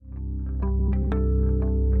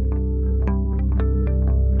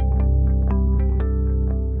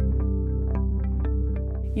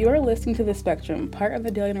You are listening to The Spectrum, part of the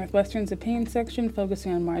Daily Northwestern's opinion section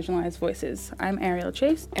focusing on marginalized voices. I'm Arielle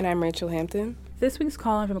Chase. And I'm Rachel Hampton. This week's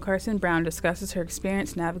call-in from Carson Brown discusses her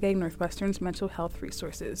experience navigating Northwestern's mental health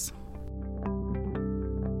resources.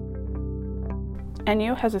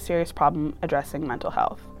 NU has a serious problem addressing mental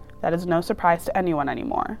health. That is no surprise to anyone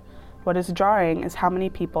anymore. What is jarring is how many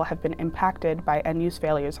people have been impacted by NU's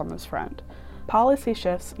failures on this front. Policy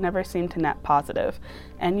shifts never seem to net positive.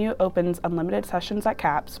 NU opens unlimited sessions at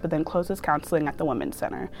CAPS, but then closes counseling at the Women's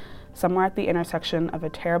Center, somewhere at the intersection of a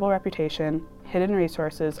terrible reputation, hidden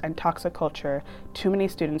resources, and toxic culture. Too many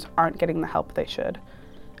students aren't getting the help they should.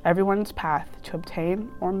 Everyone's path to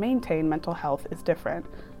obtain or maintain mental health is different,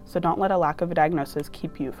 so don't let a lack of a diagnosis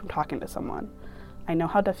keep you from talking to someone. I know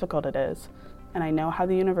how difficult it is, and I know how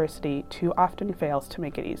the university too often fails to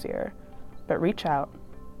make it easier. But reach out,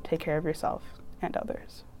 take care of yourself and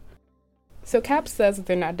others. So CAPS says that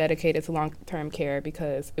they're not dedicated to long-term care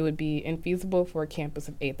because it would be infeasible for a campus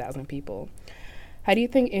of 8,000 people. How do you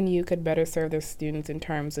think NU could better serve their students in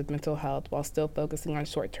terms of mental health while still focusing on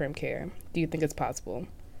short-term care? Do you think it's possible?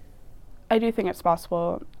 I do think it's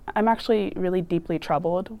possible. I'm actually really deeply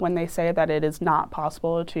troubled when they say that it is not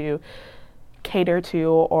possible to cater to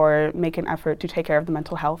or make an effort to take care of the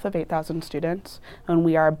mental health of 8,000 students, when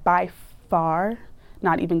we are by far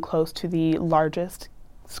not even close to the largest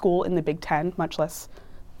school in the Big Ten, much less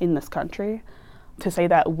in this country. To say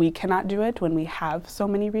that we cannot do it when we have so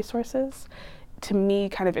many resources, to me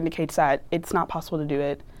kind of indicates that it's not possible to do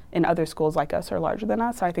it in other schools like us or larger than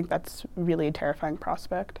us. I think that's really a terrifying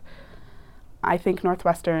prospect. I think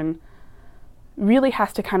Northwestern really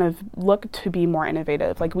has to kind of look to be more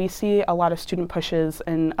innovative. Like, we see a lot of student pushes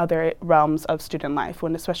in other realms of student life,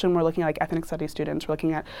 especially when we're looking at like ethnic studies students, we're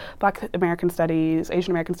looking at Black American studies,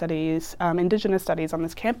 Asian American studies, Indigenous studies on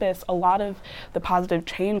this campus. A lot of the positive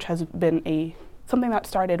change has been something that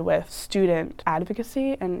started with student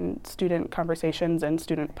advocacy and student conversations and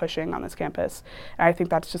student pushing on this campus. And I think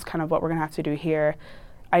that's just kind of what we're gonna have to do here.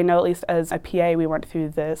 I know, at least as a PA, we went through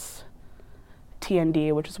this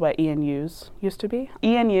TND, which is what ENUs used to be.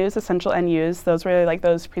 ENUs, essential NUs, those were like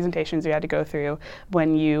those presentations you had to go through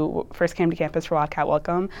when you first came to campus for Wildcat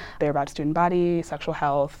Welcome. They were about student body, sexual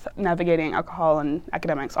health, navigating alcohol and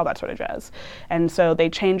academics, all that sort of jazz. And so they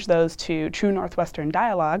changed those to True Northwestern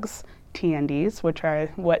Dialogues, TNDs, which are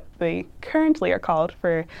what they currently are called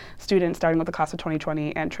for students starting with the class of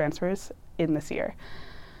 2020 and transfers in this year.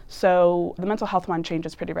 So the mental health one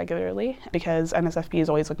changes pretty regularly because NSFB is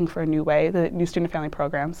always looking for a new way. The new student family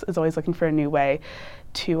programs is always looking for a new way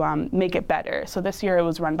to make it better. So this year it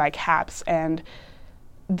was run by CAPS, and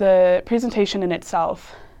the presentation in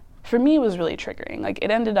itself, for me, was really triggering. Like,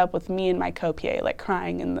 it ended up with me and my co-PA like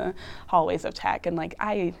crying in the hallways of tech, and like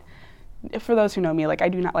for those who know me, like, I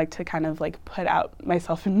do not like to kind of like put out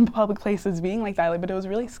myself in public places being like that, but it was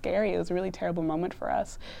really scary. It was a really terrible moment for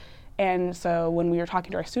us. And so when we were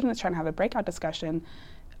talking to our students, trying to have a breakout discussion,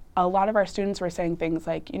 a lot of our students were saying things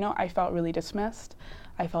like, I felt really dismissed.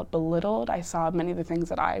 I felt belittled. I saw many of the things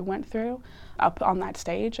that I went through up on that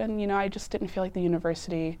stage. And, I just didn't feel like the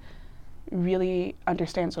university really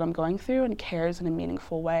understands what I'm going through and cares in a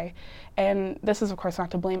meaningful way. And this is, of course, not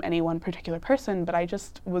to blame any one particular person, but I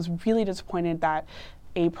just was really disappointed that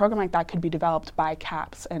a program like that could be developed by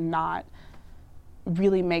CAPS and not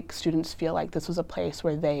really make students feel like this was a place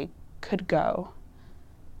where they could go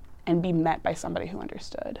and be met by somebody who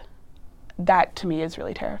understood. That, to me, is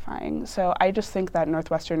really terrifying. So I just think that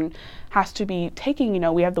Northwestern has to be taking,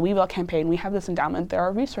 we have the We Will campaign, we have this endowment, there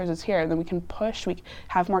are resources here, and then we can push, we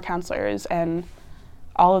have more counselors, and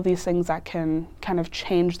all of these things that can kind of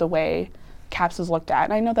change the way CAPS is looked at.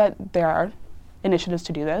 And I know that there are initiatives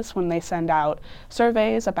to do this when they send out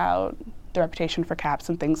surveys about the reputation for CAPS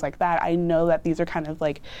and things like that. I know that these are kind of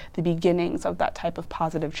like the beginnings of that type of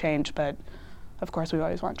positive change, but of course we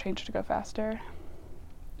always want change to go faster.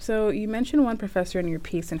 So you mentioned one professor in your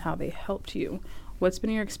piece and how they helped you. What's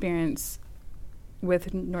been your experience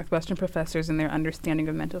with Northwestern professors and their understanding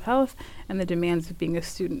of mental health and the demands of being a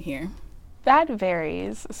student here? That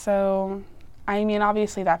varies. So,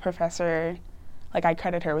 obviously that professor, I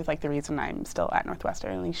credit her with the reason I'm still at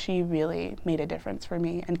Northwestern. She really made a difference for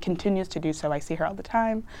me and continues to do so. I see her all the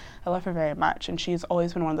time. I love her very much, and she's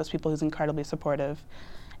always been one of those people who's incredibly supportive.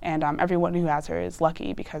 And everyone who has her is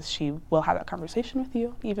lucky because she will have that conversation with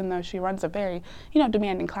you, even though she runs a very,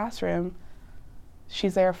 demanding classroom.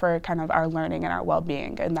 She's there for kind of our learning and our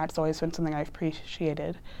well-being, and that's always been something I've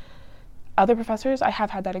appreciated. Other professors, I have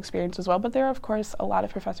had that experience as well, but there are, of course, a lot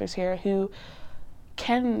of professors here who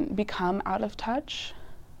can become out of touch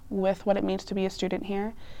with what it means to be a student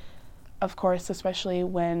here. of course, especially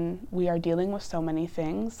when we are dealing with so many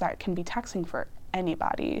things, that can be taxing for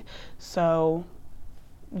anybody. So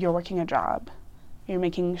you're working a job, you're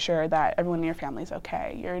making sure that everyone in your family is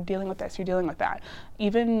okay, you're dealing with this, you're dealing with that.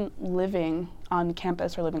 Even living on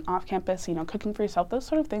campus or living off campus, cooking for yourself, those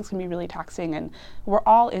sort of things can be really taxing. And we're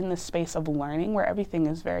all in this space of learning where everything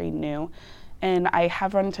is very new. And I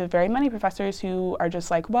have run into very many professors who are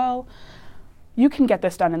just like, well, you can get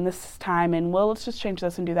this done in this time, and let's just change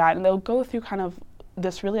this and do that. And they'll go through kind of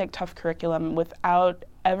this really tough curriculum without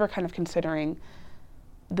ever kind of considering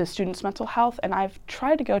the students' mental health. And I've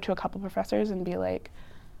tried to go to a couple professors and be like,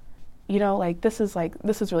 this is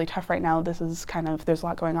really tough right now. This is there's a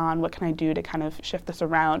lot going on. What can I do to kind of shift this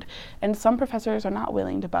around? And some professors are not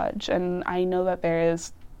willing to budge. And I know that there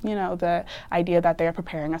is, the idea that they are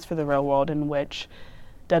preparing us for the real world in which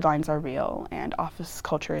deadlines are real and office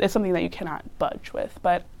culture is something that you cannot budge with.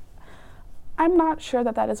 But I'm not sure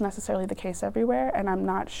that is necessarily the case everywhere, and I'm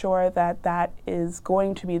not sure that is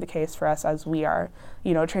going to be the case for us as we are,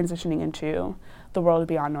 transitioning into the world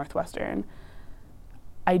beyond Northwestern.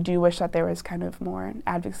 I do wish that there was kind of more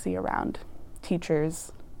advocacy around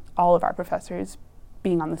teachers, all of our professors,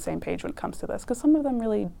 being on the same page when it comes to this, because some of them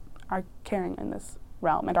really are caring in this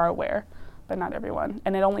realm and are aware, but not everyone.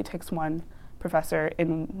 And it only takes one professor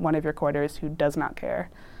in one of your quarters who does not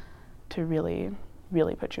care to really,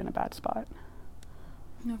 really put you in a bad spot.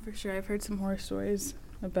 No, for sure. I've heard some horror stories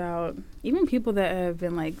about even people that have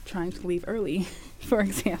been trying to leave early, for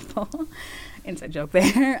example. Inside joke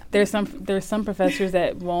there. There's some professors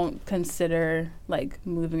that won't consider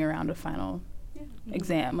moving around a final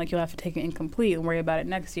exam. You'll have to take it incomplete and worry about it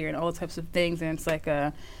next year and all types of things. And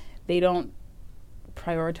it's they don't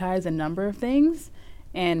prioritize a number of things.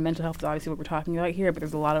 And mental health is obviously what we're talking about here, but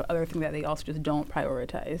there's a lot of other things that they also just don't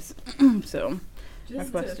prioritize. So,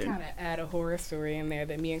 just to kind of add a horror story in there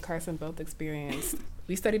that me and Carson both experienced.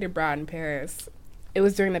 We studied abroad in Paris. It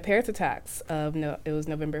was during the Paris attacks it was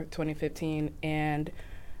November 2015, and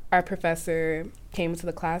our professor came into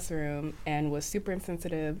the classroom and was super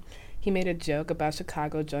insensitive. He made a joke about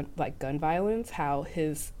Chicago gun violence, how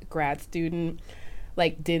his grad student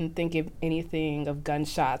didn't think of anything of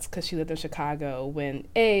gunshots because she lived in Chicago when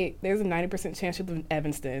there's a 90% chance she lived in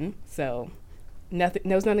Evanston, so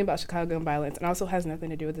knows nothing about Chicago gun violence and also has nothing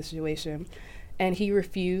to do with the situation. And he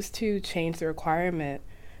refused to change the requirement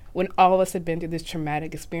when all of us had been through this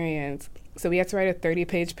traumatic experience. So we had to write a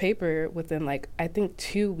 30-page paper within I think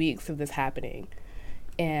 2 weeks of this happening.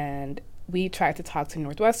 And we tried to talk to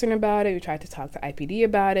Northwestern about it. We tried to talk to IPD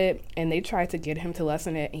about it, and they tried to get him to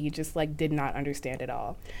lessen it, and he just did not understand at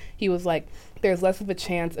all. He was there's less of a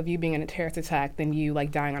chance of you being in a terrorist attack than you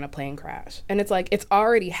dying on a plane crash. And it's it's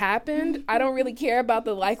already happened. I don't really care about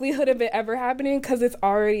the likelihood of it ever happening because it's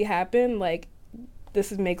already happened.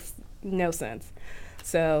 This makes no sense.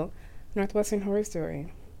 So, Northwestern horror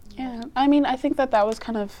story. Yeah, I mean, I think that was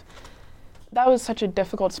that was such a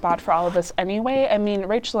difficult spot for all of us anyway. I mean,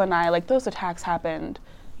 Rachel and I, those attacks happened,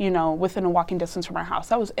 within a walking distance from our house.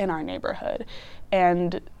 That was in our neighborhood.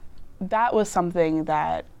 And that was something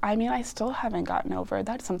that, I still haven't gotten over.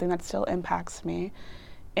 That's something that still impacts me.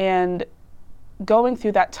 And going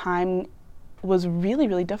through that time was really,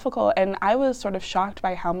 really difficult. And I was sort of shocked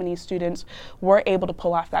by how many students were able to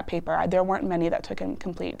pull off that paper. There weren't many that took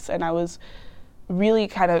incompletes. And I was really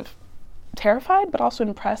kind of terrified, but also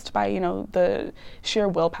impressed by, the sheer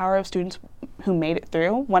willpower of students who made it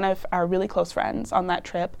through. One of our really close friends on that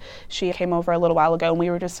trip, she came over a little while ago, and we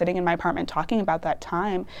were just sitting in my apartment talking about that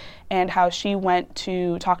time and how she went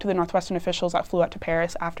to talk to the Northwestern officials that flew out to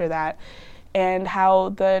Paris after that, and how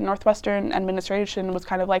the Northwestern administration was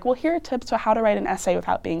kind of well, here are tips to how to write an essay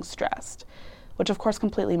without being stressed, which of course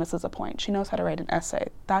completely misses the point. She knows how to write an essay.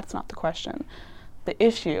 That's not the question. The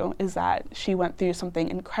issue is that she went through something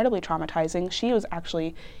incredibly traumatizing. She was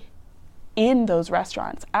actually in those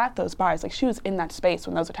restaurants, at those bars. She was in that space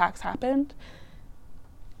when those attacks happened,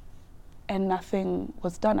 and nothing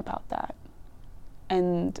was done about that.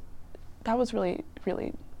 And that was really,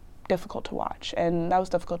 really difficult to watch, and that was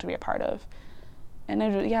difficult to be a part of. And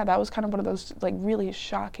that was kind of one of those really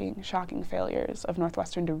shocking failures of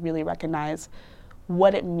Northwestern to really recognize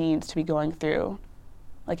what it means to be going through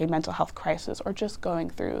a mental health crisis or just going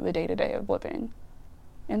through the day-to-day of living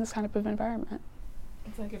in this kind of environment.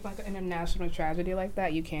 It's if in a national tragedy like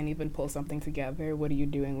that, you can't even pull something together. What are you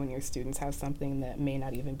doing when your students have something that may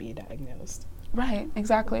not even be diagnosed? Right,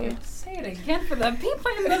 exactly. Say it again for the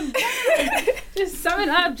people in the back. Just sum it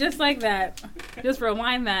up just like that. Just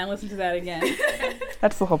rewind that and listen to that again.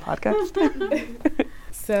 That's the whole podcast.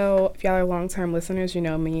 So if y'all are long-term listeners, you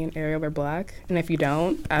know me and Arielle are Black. And if you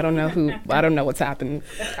don't, I don't know what's happened.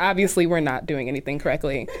 Obviously, we're not doing anything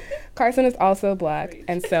correctly. Carson is also Black.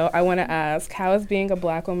 And so I want to ask, how is being a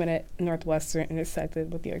Black woman at Northwestern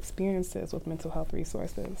intersected with your experiences with mental health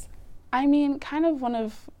resources? I mean, kind of one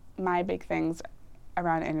of my big things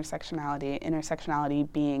around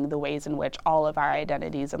intersectionality being the ways in which all of our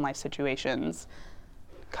identities and life situations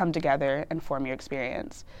come together and form your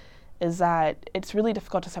experience, is that it's really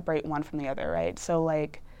difficult to separate one from the other, right? So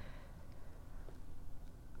like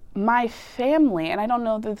my family, and I don't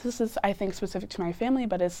know that this is, I think, specific to my family,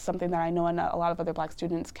 but it's something that I know and a lot of other Black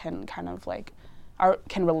students can kind of like,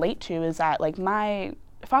 can relate to, is that like my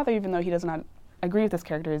father, even though he does not agree with this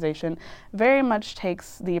characterization, very much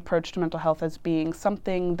takes the approach to mental health as being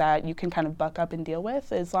something that you can kind of buck up and deal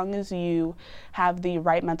with. As long as you have the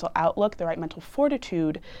right mental outlook, the right mental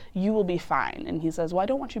fortitude, you will be fine. And he says, well, I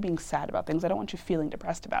don't want you being sad about things. I don't want you feeling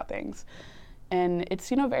depressed about things. And it's,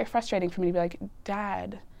 very frustrating for me to be like,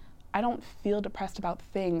 Dad, I don't feel depressed about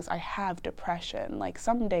things. I have depression. Like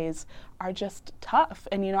some days are just tough.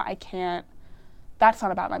 And, I can't, that's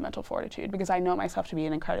not about my mental fortitude, because I know myself to be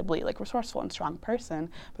an incredibly resourceful and strong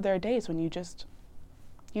person. But there are days when you just,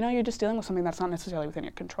 you're just dealing with something that's not necessarily within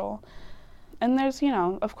your control. And there's,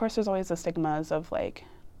 of course there's always the stigmas of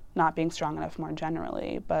not being strong enough more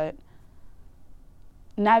generally, but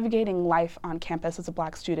navigating life on campus as a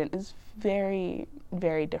Black student is very,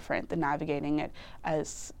 very different than navigating it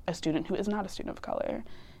as a student who is not a student of color.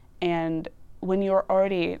 And when you're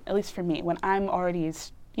already, at least for me, when I'm already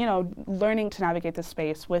learning to navigate this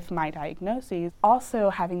space with my diagnoses, also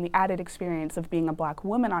having the added experience of being a Black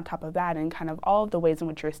woman on top of that, and kind of all of the ways in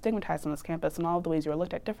which you're stigmatized on this campus and all of the ways you're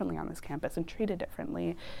looked at differently on this campus and treated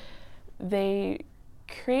differently, they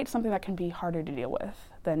create something that can be harder to deal with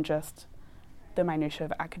than just the minutiae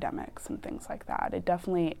of academics and things like that. It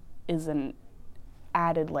definitely is an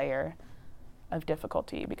added layer of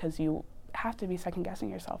difficulty because you have to be second-guessing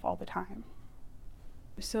yourself all the time.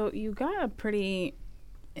 So you got a pretty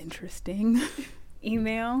interesting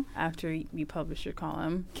email after you published your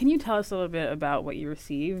column. Can you tell us a little bit about what you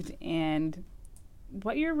received and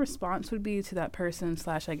what your response would be to that person /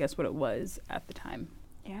 I guess what it was at the time?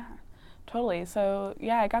 Yeah, totally. So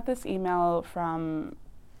I got this email from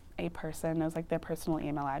a person. It was their personal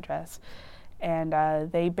email address. And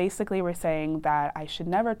they basically were saying that I should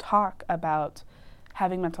never talk about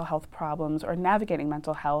having mental health problems or navigating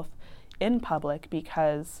mental health in public,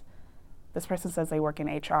 because this person says they work in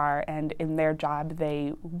HR, and in their job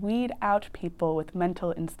they weed out people with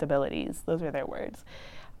mental instabilities. Those are their words.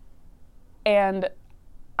 And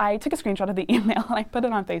I took a screenshot of the email and I put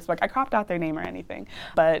it on Facebook. I cropped out their name or anything,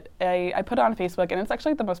 but I put it on Facebook, and it's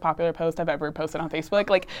actually the most popular post I've ever posted on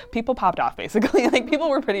Facebook. People popped off, basically. People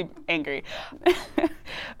were pretty angry,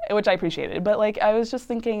 which I appreciated. But I was just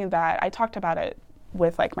thinking that I talked about it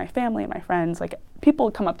with my family and my friends. People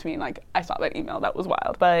would come up to me and I saw that email, that was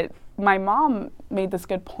wild. But my mom made this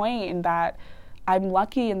good point in that I'm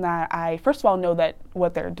lucky in that I, first of all, know that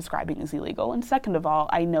what they're describing is illegal. And second of all,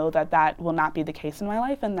 I know that that will not be the case in my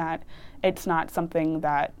life, and that it's not something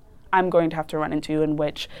that I'm going to have to run into, in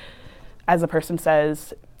which, as a person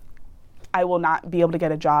says, I will not be able to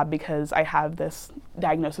get a job because I have this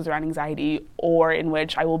diagnosis around anxiety, or in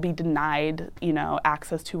which I will be denied,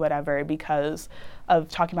 access to whatever because of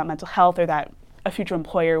talking about mental health, or that a future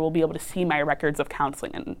employer will be able to see my records of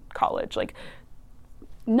counseling in college.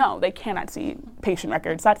 No, they cannot see patient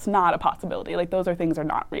records. That's not a possibility. Those things are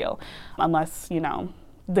not real unless,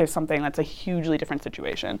 there's something that's a hugely different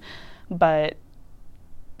situation. But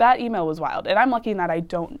that email was wild. And I'm lucky in that I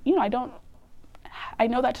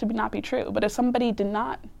know that to not be true. But if somebody did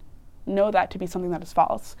not know that to be something that is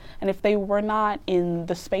false, and if they were not in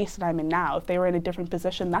the space that I'm in now, if they were in a different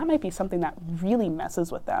position, that might be something that really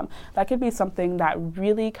messes with them. That could be something that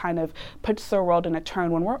really kind of puts their world in a turn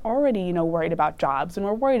when we're already, worried about jobs, and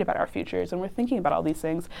we're worried about our futures, and we're thinking about all these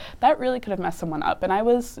things. That really could have messed someone up. And I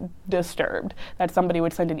was disturbed that somebody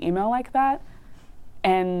would send an email like that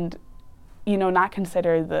and, not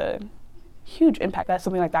consider the huge impact that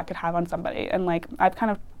something like that could have on somebody. And I've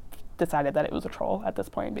kind of decided that it was a troll at this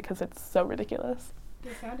point because it's so ridiculous.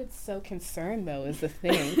 They sounded so concerned, though, is the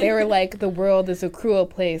thing. They were like, the world is a cruel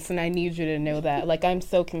place and I need you to know that. I'm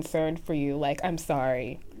so concerned for you. I'm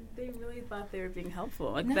sorry. They really thought they were being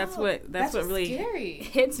helpful. No, that's what really scary.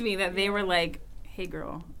 Hits me, that they were like, hey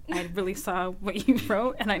girl, I really saw what you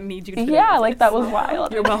wrote and I need you to that was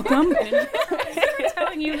wild. You're welcome.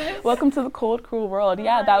 telling you this. Welcome to the cold, cruel world.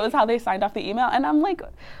 Yeah, that was how they signed off the email. And I'm like,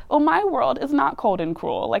 well, my world is not cold and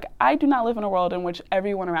cruel. Like, I do not live in a world in which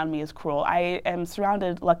everyone around me is cruel. I am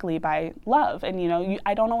surrounded, luckily, by love. And,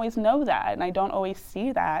 I don't always know that, and I don't always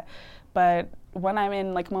see that. But when I'm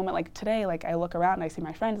in, like, a moment like today, like, I look around and I see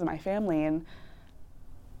my friends and my family, and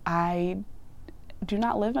I do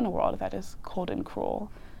not live in a world that is cold and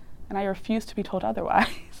cruel. And I refuse to be told otherwise.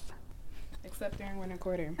 Except during winter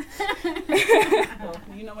quarter. Well,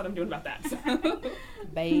 you know what I'm doing about that. So.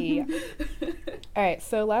 Bye. All right,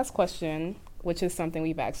 so last question, which is something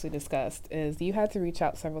we've actually discussed, is you had to reach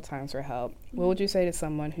out several times for help. What would you say to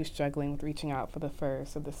someone who's struggling with reaching out for the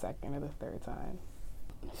first or the second or the third time?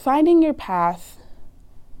 Finding your path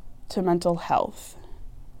to mental health,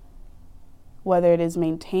 whether it is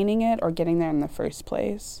maintaining it or getting there in the first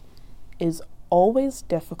place, is always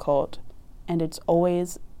difficult, and it's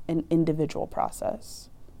always an individual process.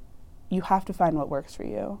 You have to find what works for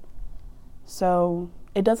you. So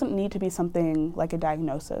it doesn't need to be something like a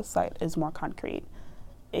diagnosis that is more concrete.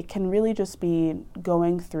 It can really just be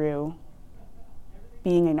going through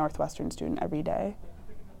being a Northwestern student every day.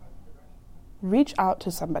 Reach out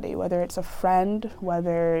to somebody, whether it's a friend,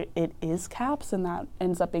 whether it is CAPS and that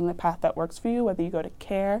ends up being the path that works for you, whether you go to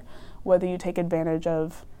CARE, whether you take advantage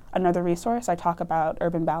of another resource. I talk about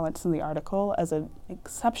Urban Balance in the article as an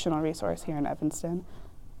exceptional resource here in Evanston.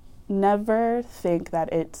 Never think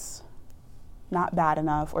that it's not bad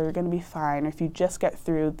enough or you're going to be fine. If you just get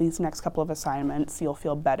through these next couple of assignments, you'll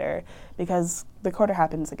feel better, because the quarter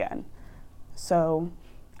happens again. So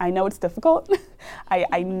I know it's difficult.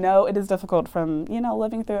 I know it is difficult from,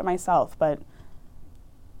 living through it myself, but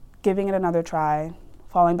giving it another try,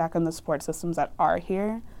 falling back on the support systems that are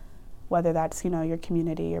here, whether that's, your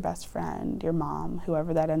community, your best friend, your mom,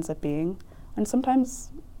 whoever that ends up being. And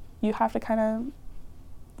sometimes you have to kind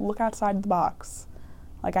of look outside the box,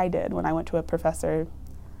 like I did when I went to a professor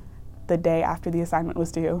the day after the assignment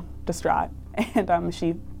was due, distraught, and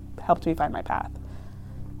she helped me find my path.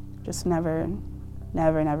 Just never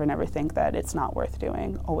think that it's not worth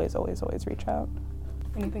doing. Always, always, always reach out.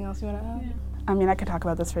 Anything else you want to add? Yeah. I mean, I could talk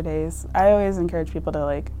about this for days. I always encourage people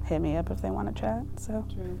to, hit me up if they want to chat, so.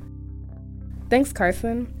 True. Thanks,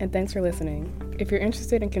 Carson, and thanks for listening. If you're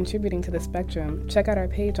interested in contributing to the Spectrum, check out our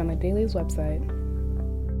page on the Daily's website.